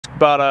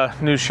bought a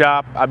new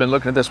shop. I've been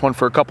looking at this one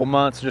for a couple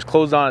months. Just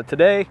closed on it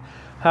today.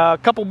 A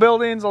couple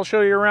buildings I'll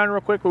show you around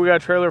real quick, but we got a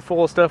trailer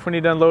full of stuff we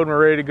need to unload and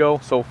we're ready to go.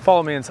 So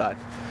follow me inside.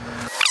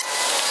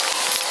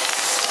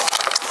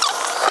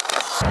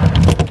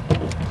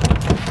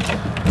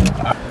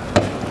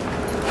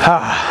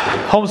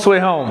 Home sweet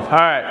home. All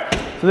right,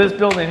 so this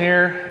building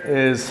here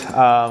is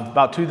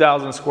about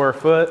 2,000 square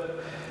foot.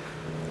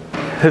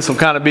 This will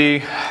kind of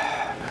be,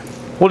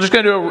 we're just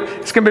gonna do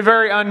it's gonna be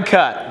very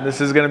uncut.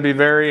 This is gonna be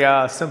very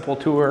simple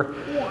tour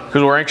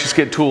because we're anxious to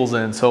get tools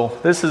in. So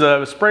this is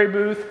a spray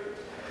booth.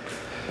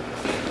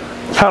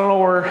 I don't know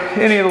where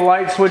any of the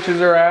light switches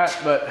are at,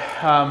 but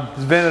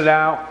it's vented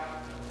out,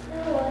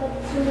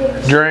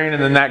 drain,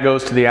 and then that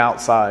goes to the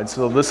outside.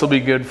 So this will be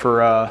good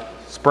for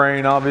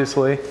spraying,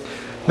 obviously.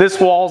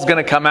 This wall is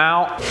going to come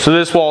out. So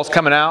this wall is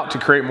coming out to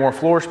create more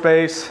floor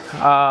space.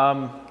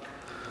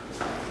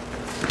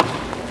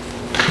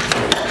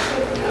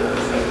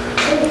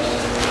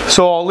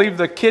 So I'll leave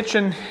the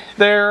kitchen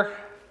there.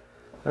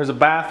 There's a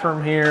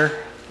bathroom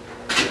here.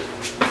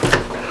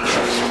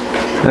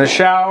 And a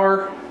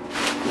shower,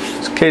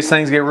 just in case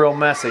things get real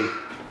messy.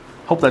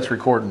 Hope that's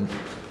recording.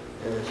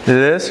 It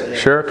is?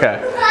 Sure,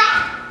 okay.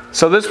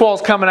 So this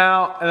wall's coming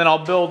out, and then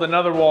I'll build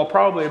another wall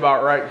probably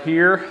about right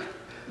here.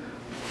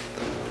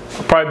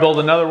 I'll probably build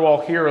another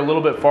wall here a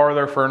little bit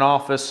farther for an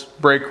office,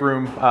 break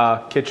room,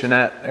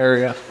 kitchenette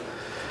area.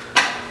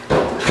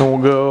 So we'll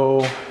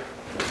go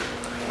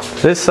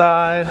this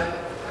side.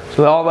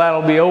 So all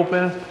that'll be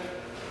open.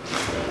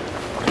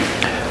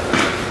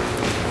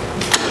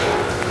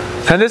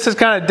 And this is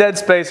kind of dead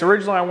space.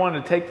 Originally I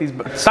wanted to take these,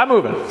 stop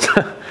moving.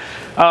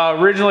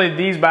 Originally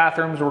these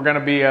bathrooms were gonna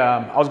be,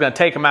 I was gonna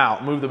take them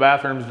out, move the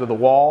bathrooms to the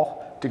wall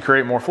to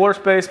create more floor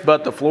space,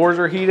 but the floors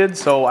are heated,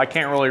 so I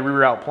can't really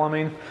reroute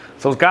plumbing.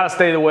 So it's gotta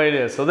stay the way it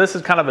is. So this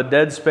is kind of a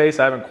dead space.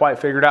 I haven't quite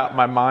figured out in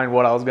my mind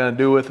what I was gonna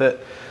do with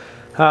it.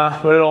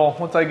 But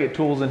once I get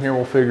tools in here,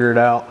 we'll figure it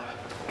out.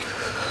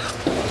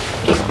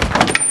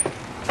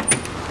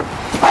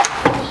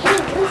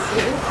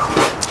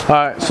 All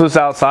right, so it's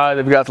outside.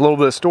 They've got a little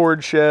bit of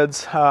storage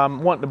sheds.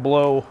 Wanting to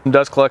blow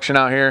dust collection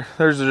out here.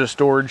 There's just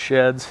storage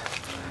sheds.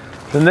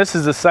 Then this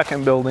is the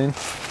second building.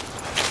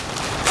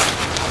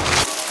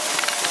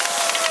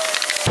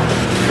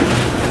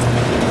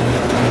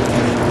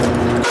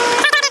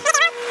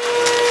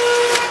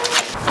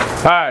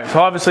 All right, so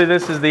obviously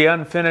this is the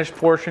unfinished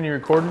portion. You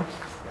recording?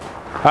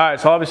 All right,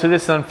 so obviously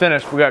this is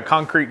unfinished. We got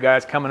concrete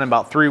guys coming in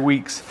about 3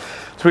 weeks.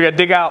 So we got to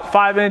dig out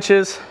 5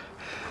 inches,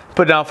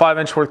 put down 5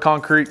 inch worth of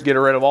concrete, get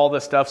rid of all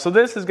this stuff. So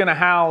this is gonna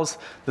house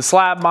the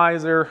slab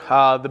miser,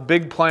 the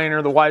big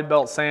planer, the wide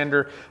belt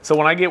sander. So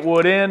when I get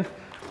wood in,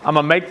 I'm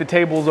gonna make the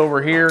tables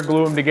over here,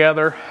 glue them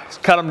together,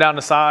 cut them down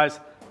to size,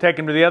 take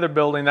them to the other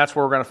building. That's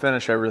where we're gonna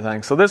finish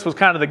everything. So this was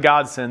kind of the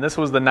godsend. This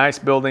was the nice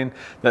building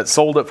that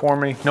sold it for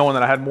me, knowing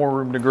that I had more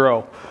room to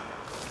grow.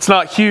 It's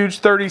not huge,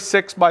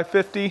 36 by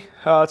 50.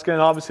 It's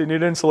gonna obviously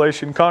need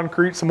insulation,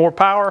 concrete, some more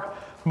power,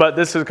 but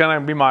this is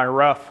gonna be my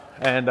rough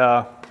and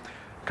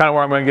kind of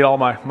where I'm gonna get all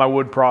my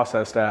wood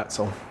processed at.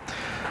 So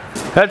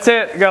that's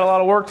it. Got a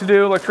lot of work to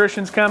do.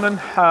 Electrician's coming,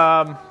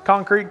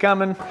 concrete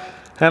coming,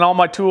 and all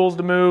my tools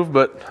to move.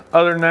 But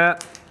other than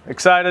that,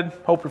 excited.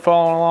 Hope you're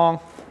following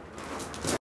along.